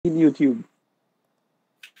in YouTube.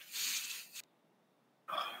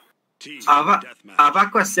 I have a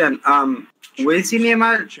question. What is the name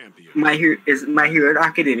of My Hero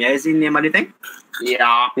Academia? Is the name of the thing?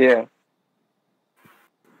 Yeah. Yeah.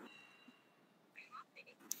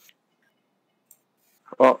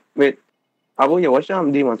 Oh, wait. How about you watch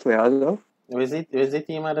Demon Slayer as well? Was the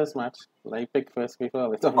team at this match? Like pick first before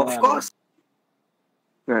we talk Of course.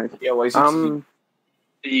 Right. Yeah, what is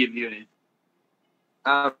it?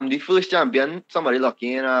 The first champion, somebody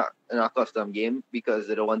lucky in a custom game because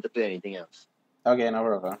they don't want to play anything else. Okay, no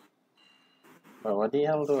problem. But what the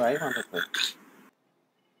hell do I want to play?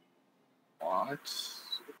 What?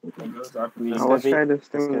 What does that mean? I was trying this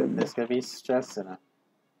thing. This could be stress, you know.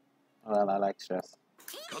 Well, I like stress.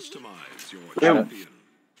 Customize your Yeah. champion.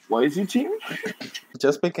 What is your team?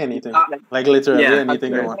 Just pick anything. Like literally yeah,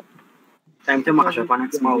 anything you want. Time to mash up on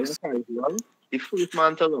its mouse. The first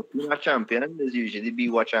man to look in a champion is usually be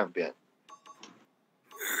what champion.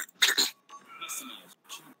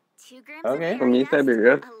 Okay. For me,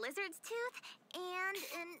 Siberia. A lizard's tooth and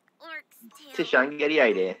an orc's tail. Tishan, get the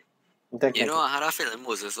idea. You know, I had a feeling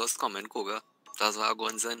Moses was coming, Koga. That's why I go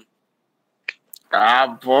in.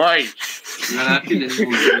 Ah, boy.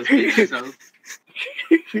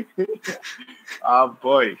 Ah,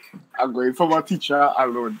 boy. I'm going for my teacher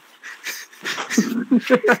alone.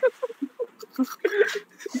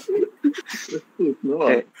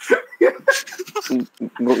 Hey.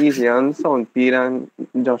 Go easy on Soundpeed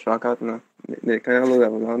and Joshua Cat now. They kind of low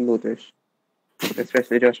level on Lotish.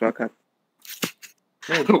 Especially Joshua Cat.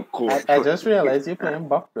 Wait, Cool. I just realized you're playing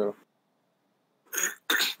buff though.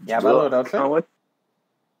 Yeah, but loadout And for what?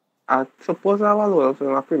 I suppose I have a loadout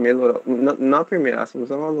for my premier loadout. Not premier, I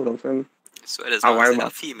suppose I have a loadout for him. So it is A while like a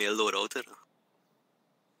back. female loadout. You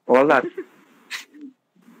know? All that.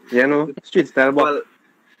 You know, street style buff. Well,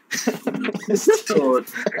 so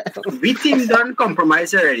we team done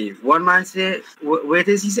compromise already. One man say, wait,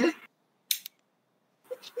 does he say?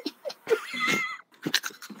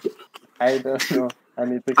 I don't know. I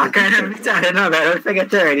need to I kind of retarded now, but I don't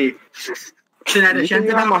forget already. In addition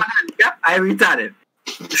to that one handicap, I retarded.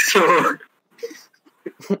 So,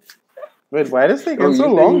 Wait, why is this Oh, taking so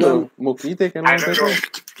you long think though? Mookie taking I long don't time.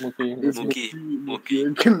 know. Mookie.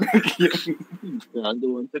 I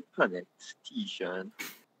don't want to connect Tishan.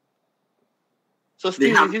 So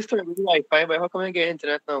Steve, have- is you starting with Wi-Fi, but how come you get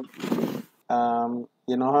internet now?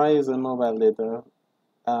 You know how I use a mobile data,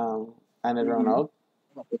 and it run out.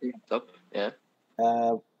 Up, yeah.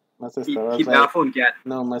 My sister was keep like, our phone, cat.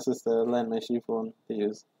 no, my sister lent me she phone to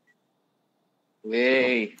use.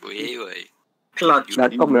 Way. Wait. Clutch.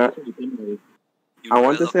 That come right. I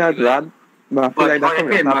want to say I'm glad, but I feel like But that how you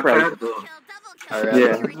pay come my at that price. credit though? Alright.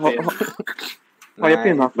 Yeah. How you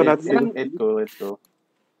pay back for that thing? It go.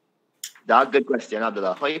 That's a good question,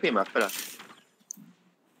 Abdullah. How you pay back for that?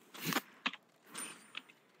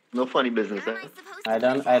 No funny business, eh? I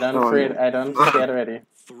don't Oh, afraid, yeah. I don't get ready.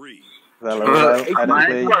 3. I don't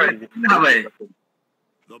play easy. No way.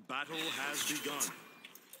 The battle has begun.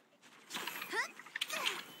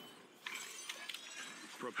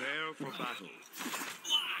 Prepare for battle.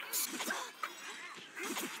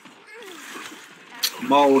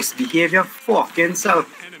 Mouse, behave your fucking self.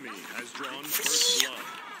 Enemy has drawn first blood.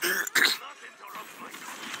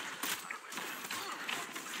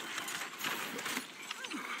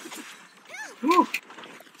 Woo.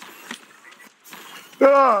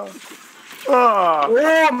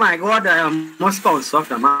 Oh my god, I almost bounced off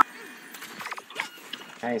the man.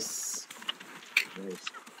 Nice.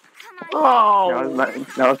 Oh.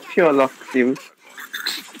 That was pure luck, Steve.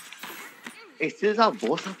 It's still a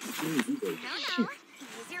boss of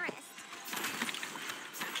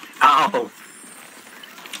Ow.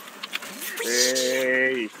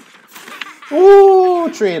 Hey.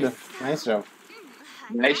 Ooh, trade. Nice job.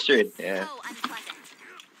 Nice trade, yeah.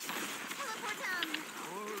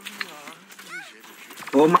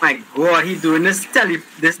 Oh my god, he doing this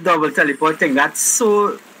double teleport thing. That's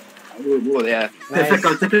so Oh, yeah.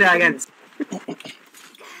 difficult to play against.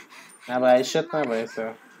 Nah, but I shit my boy,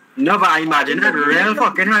 so. No, but I imagine that real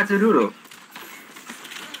fucking hard to do though.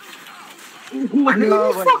 I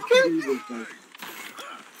know fucking.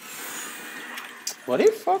 What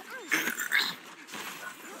the fuck?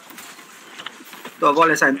 The ball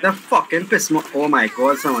is the fucking piss me. Oh my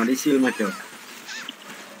god, somebody seal my kill.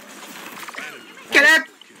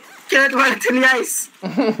 Get it while it's in the ice.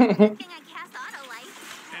 Enemy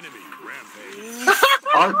rampage.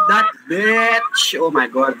 Oh, that bitch. Oh my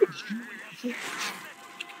god.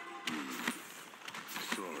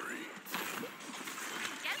 Sorry.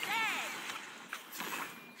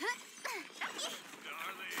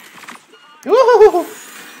 Ooh!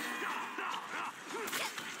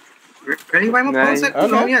 Ready, why my Nice.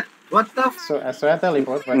 pulse not yet? What the So I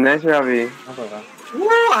teleport, but Nice, Ravi. no problem.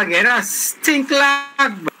 Ooh, I get a stink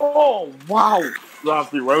lag. Oh, wow.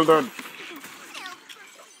 Rafi, well done.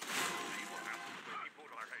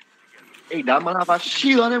 Hey, that man have a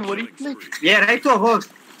shield on him, what do you think? Yeah, right to hold.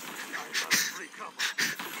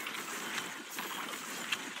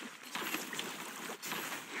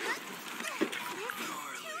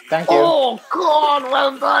 Thank you. Oh, God,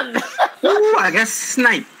 well done. Ooh, I guess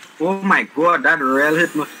snipe. Oh my god, that rail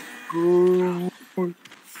hit me. I'm losing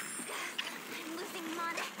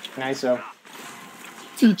mana. Nice job.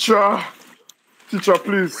 Teacher,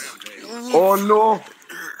 please. Oh, no.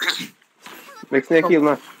 Make snake heal,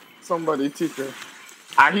 man. Somebody, teacher.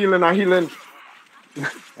 I healing.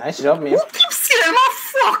 Nice job, man. Keep stealing my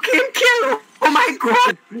fucking kill. Oh my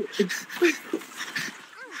god.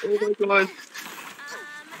 Oh my god.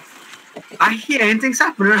 I hear anything's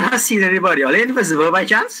happening. I don't see anybody. Are they invisible by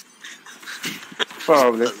chance?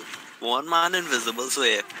 Probably. One man invisible, so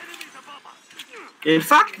yeah. In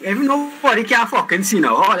fact, even nobody can fucking see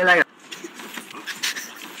now. How they like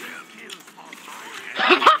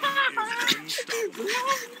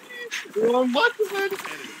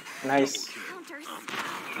Nice. Counters.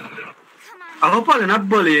 Come on. I hope I'm not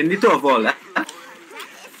bullying the two of all that. That is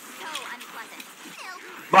so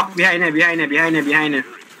unpleasant. Back behind it.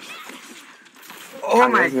 Oh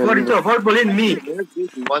my guess god, the two of all bullying me.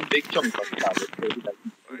 One big chunk of target.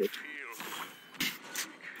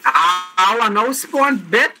 I want no spawn,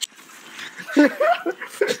 bitch.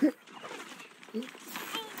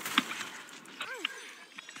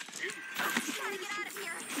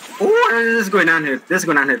 Oh, this is going on here.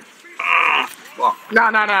 Fuck. No.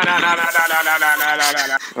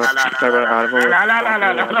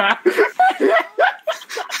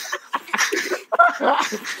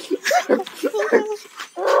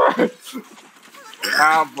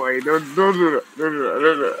 Ah, boy, don't do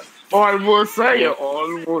that. Almost, you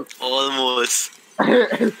almost.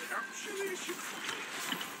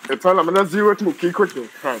 It's all I'm gonna 0-2. Keep quickly.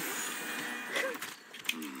 Right.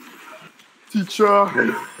 Teacher.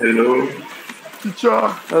 Hello. Teacher.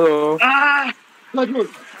 Hello. Ah! Like, look.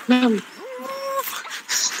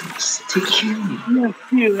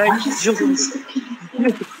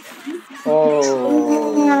 Oh.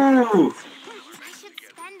 Ooh. I should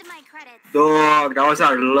spend my credits. Dog, that was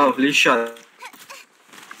a lovely shot.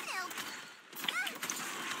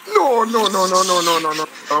 No.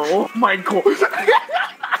 Oh my god. Oh,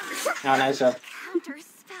 nice job. Counter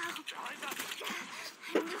spell.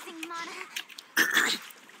 I'm losing mana.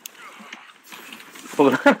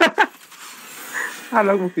 Hold on.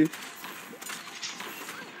 Hello, Goofy.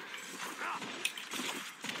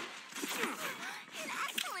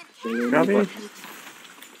 Ravi.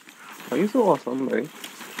 Are you so awesome, buddy?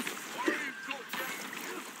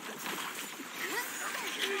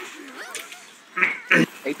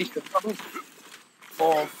 Hey, teacher.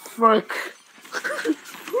 Oh, frick.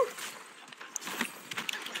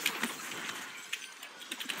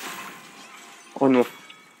 Oh no.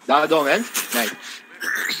 That dog, man. Nice.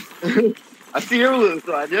 I see your rules,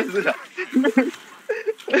 so I just do that.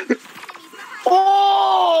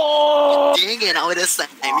 Oh! Dang it, now this time.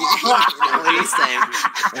 Now this time.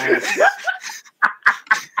 Nice.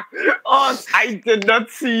 Oh, I did not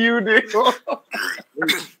see you there.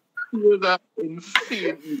 You are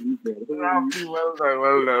insane. Rafi, well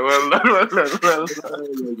done.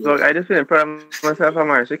 Look, I just feeling proud of myself.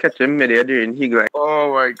 I'm actually catching midair during he like.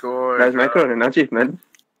 Oh my god. That's my current achievement.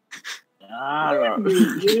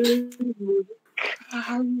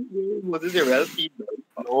 What is your real feed, bro?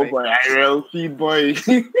 Oh boy, I real feed boy.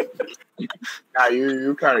 Nah,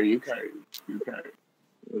 you carry.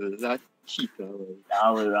 What is that cheetah?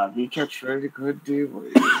 Nah, well, Rafi catch very good day, boy.